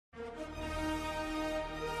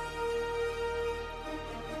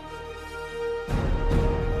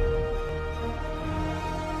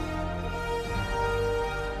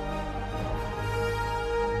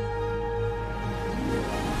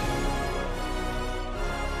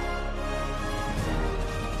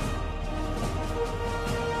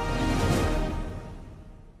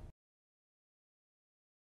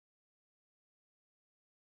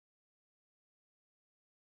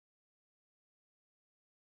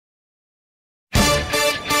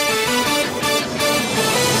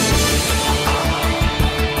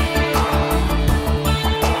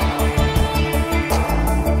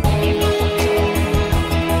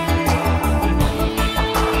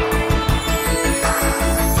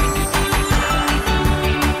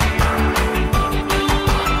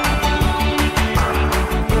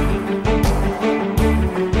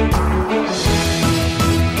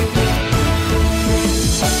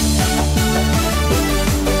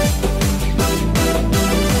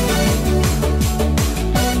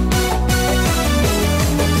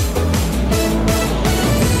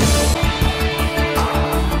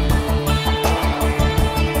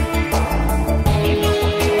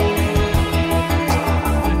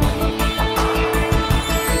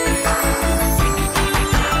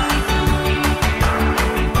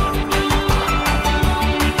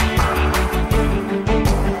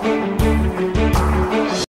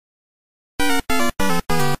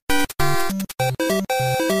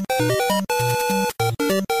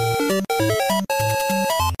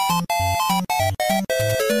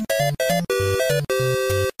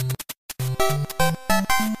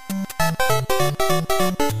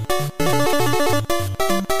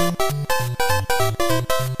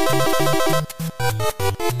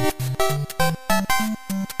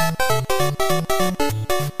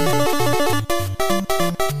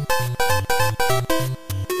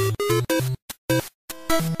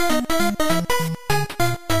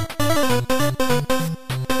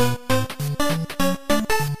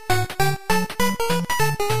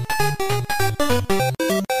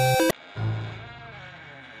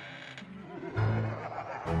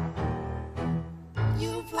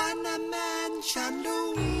You've won a mansion,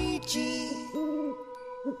 Luigi.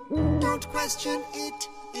 Don't question it,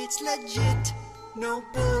 it's legit. No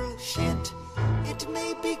bullshit. It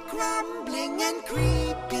may be crumbling and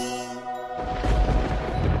creepy,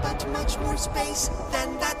 but much more space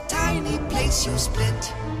than that tiny place you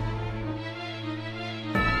split.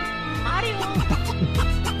 Mario!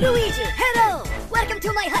 Luigi, hello! Welcome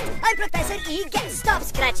to my hut. I'm Professor E. Stop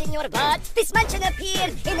scratching your butt. This mansion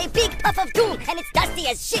appeared in a big puff of doom, and it's dusty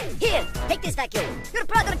as shit. Here, take this vacuum. Your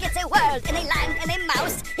brother gets a world and a land and a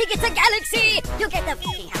mouse. He gets a galaxy. You get a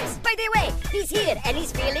fucking house. By the way, he's here and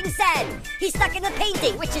he's feeling sad. He's stuck in a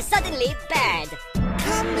painting, which is suddenly bad.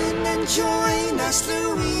 Come in and join us,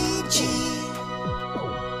 Luigi.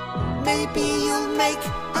 Maybe you'll make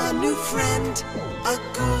a new friend, a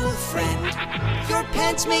cool friend. Your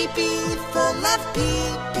pants may be full of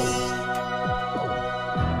pee-pee,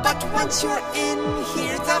 but once you're in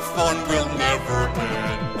here, the fun will never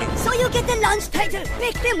end. So you get the launch title,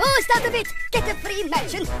 make the most out of it. Get a free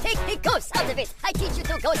mansion, take the ghost out of it. I teach you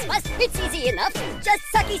to ghost bust, it's easy enough. Just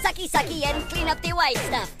sucky, sucky, sucky and clean up the white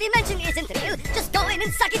stuff. The mansion isn't real, just go in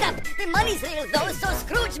and suck it up. The money's real though, so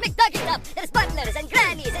Scrooge McDuck it up. There's butlers and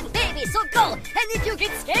grannies and babies, so go. And if you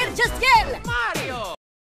get scared, just yell, Mario!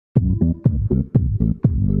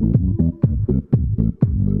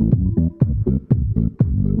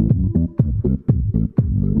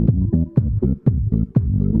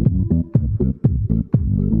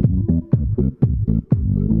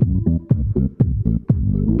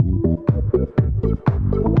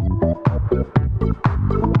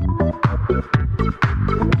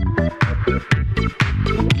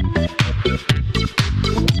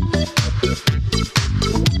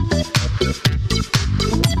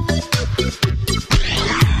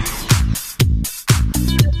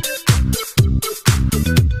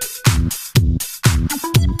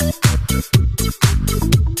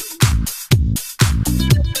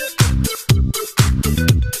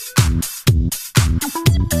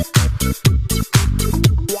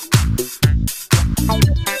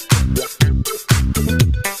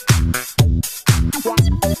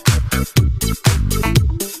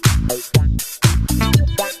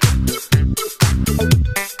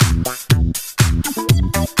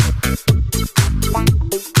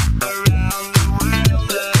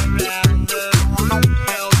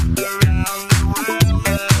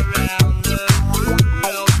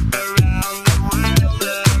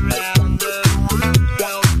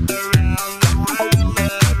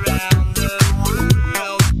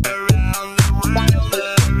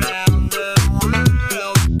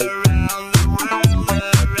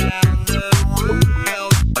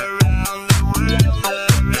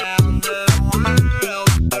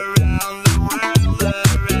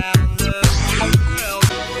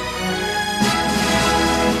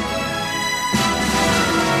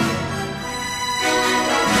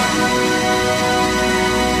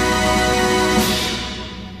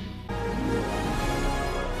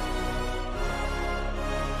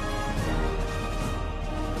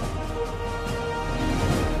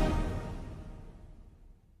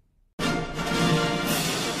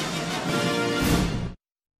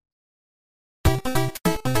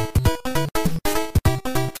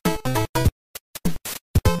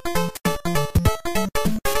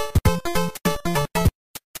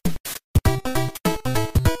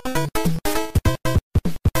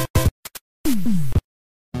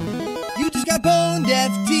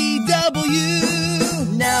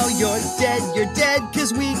 FTW. Now you're dead,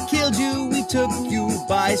 cause we killed you, we took you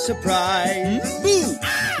by surprise. Boo!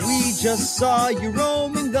 We just saw you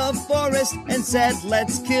roaming the forest and said,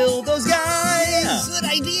 let's kill those guys. Good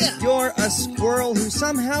idea. You're a squirrel who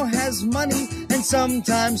somehow has money and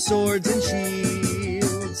sometimes swords and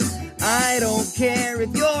shields. I don't care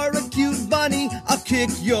if you're a cute bunny, I'll kick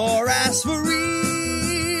your ass for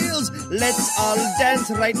reals. Let's all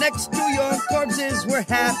dance right next to your corpses. We're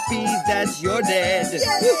happy that you're dead.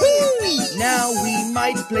 Now we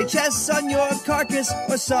might play chess on your carcass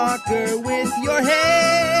or soccer with your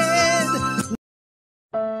head.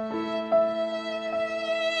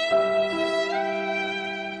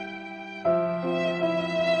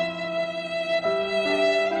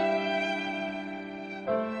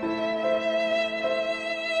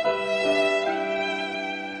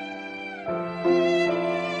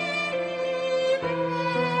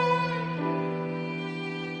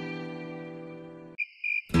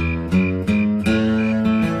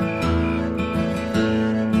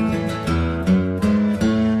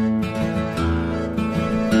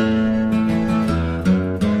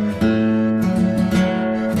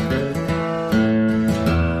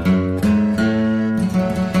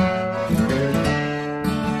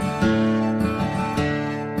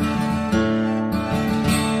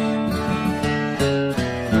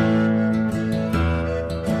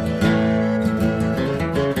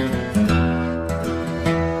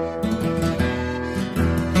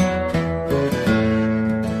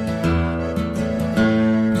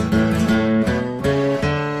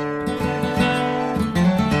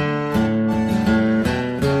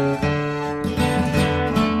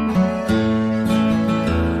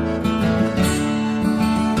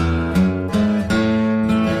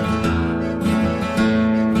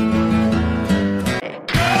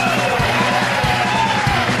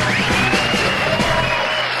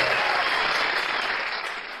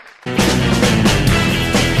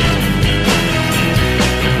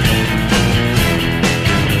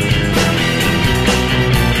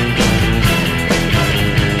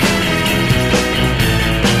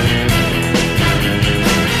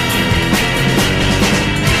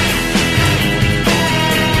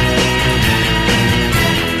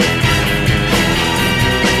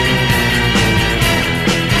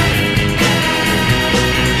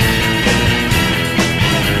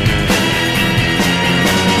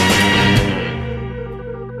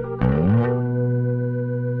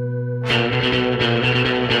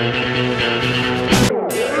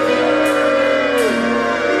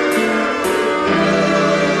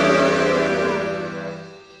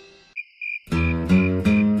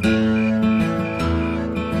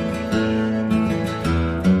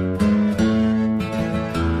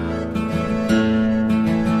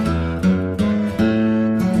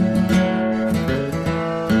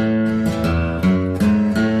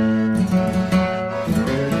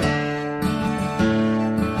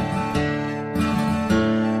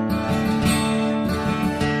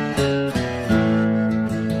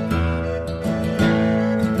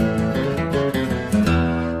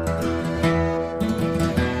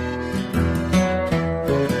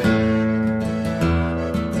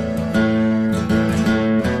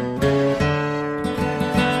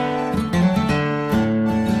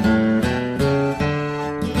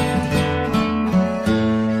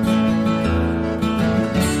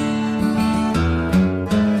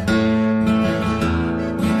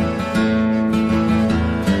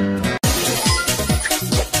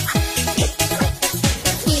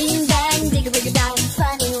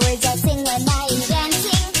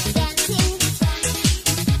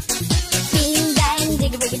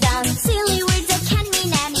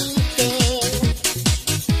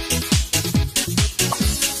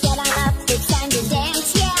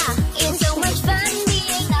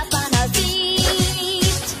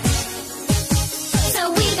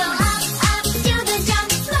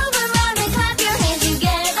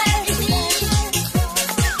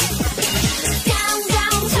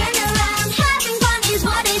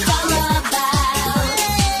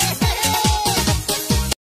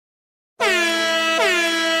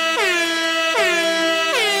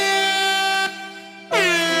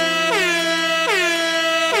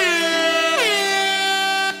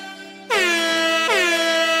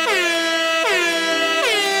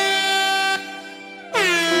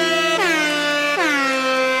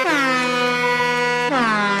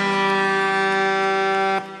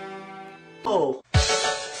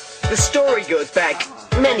 The story goes back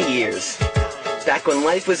many years. Back when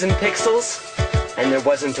life was in pixels, and there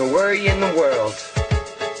wasn't a worry in the world.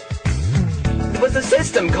 It was a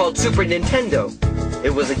system called Super Nintendo. It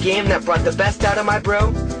was a game that brought the best out of my bro,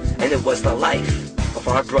 and it was the life of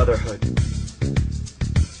our brotherhood.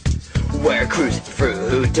 We're cruising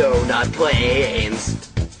through donut plains,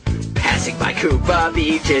 passing by Koopa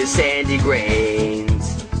Beach's sandy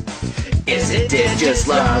grains. Isn't it just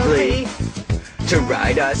lovely to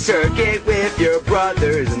ride a circuit with your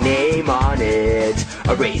brother's name on it,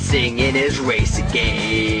 a racing in his racing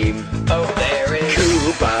game? Oh, there is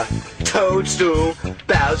Koopa, Toadstool,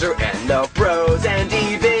 Bowser, and the bros, and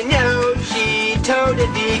even you.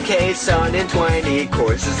 race on in 20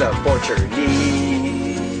 courses of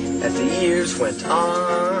fortuny. As the years went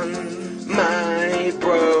on, my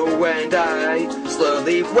bro and I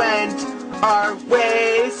slowly went our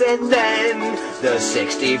ways, and then the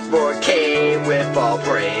 64 came with all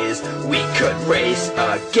praise. We could race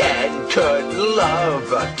again, could love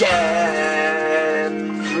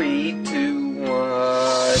again. 3, 2,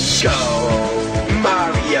 1, go!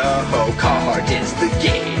 Mario Kart is the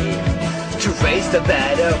game. To race the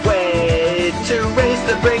better way, to race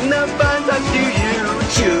to bring the fun time to you.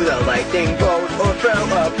 Shoot a lightning bolt or throw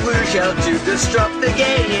a blue shell to disrupt the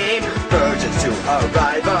game. Versions to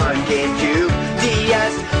arrive on GameCube,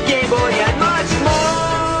 DS, Game Boy, and much more.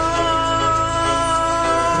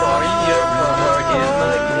 Mario Kart is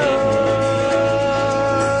the game.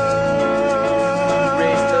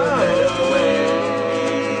 Race the better way.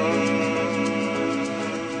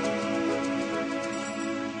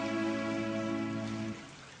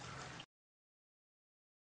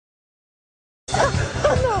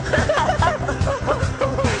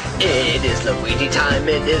 It is Luigi time,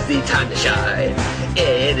 it is the time to shine.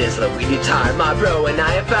 It is Luigi time, my bro and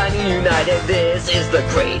I are finally united. This is the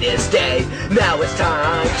greatest day, now it's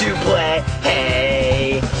time to play.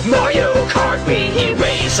 Hey, Mario Kart Wii,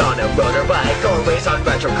 race on a motorbike or race on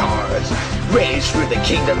retro cars. Race through the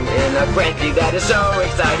kingdom in a Grand Prix that is so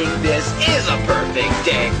exciting. This is a perfect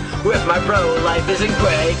day, with my bro life isn't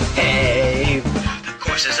great. Hey, the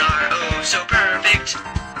courses are oh so perfect.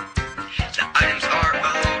 The items are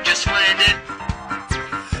oh just splendid.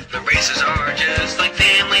 The races are just like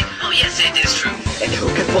family. Oh yes, it is true. And who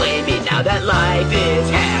can blame me now that life is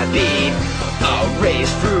happy? A race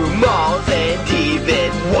through malls and even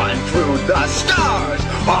one through the stars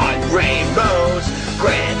on rainbows.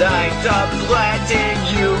 Grand items letting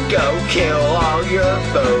you go kill all your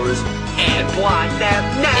foes and blind them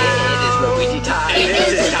now. It is Luigi time. It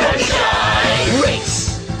is time to shine.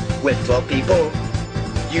 Race with 12 people.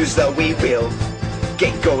 Use the Wii wheel,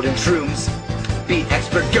 get golden shrooms, beat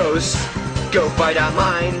expert ghosts, go fight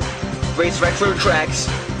online, race retro tracks,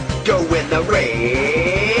 go win the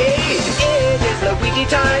race. It is Luigi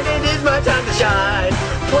time, it is my time to shine.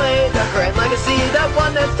 Play the Grand Legacy, that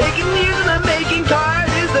one that's taking years in the making. Kart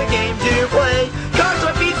is the game to play, Kart's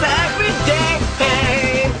what beats every day.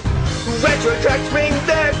 Hey, retro tracks bring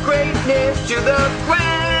their greatness to the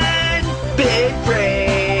grand big race.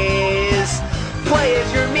 Play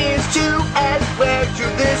as your means to add flair to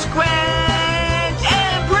this grand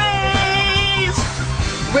embrace.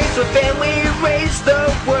 Race with family, race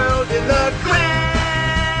the world in the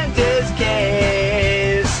grandest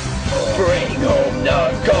case. Bring home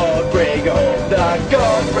the gold, bring home the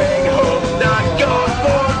gold, bring home the gold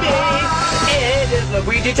for me. It is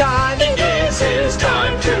Luigi time, it is his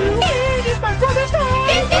time too. It is my brother's time,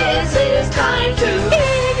 it is his time too.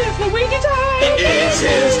 It is Luigi time, it is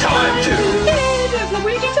his time too.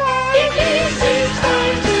 Luigi time! It is his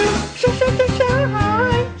time to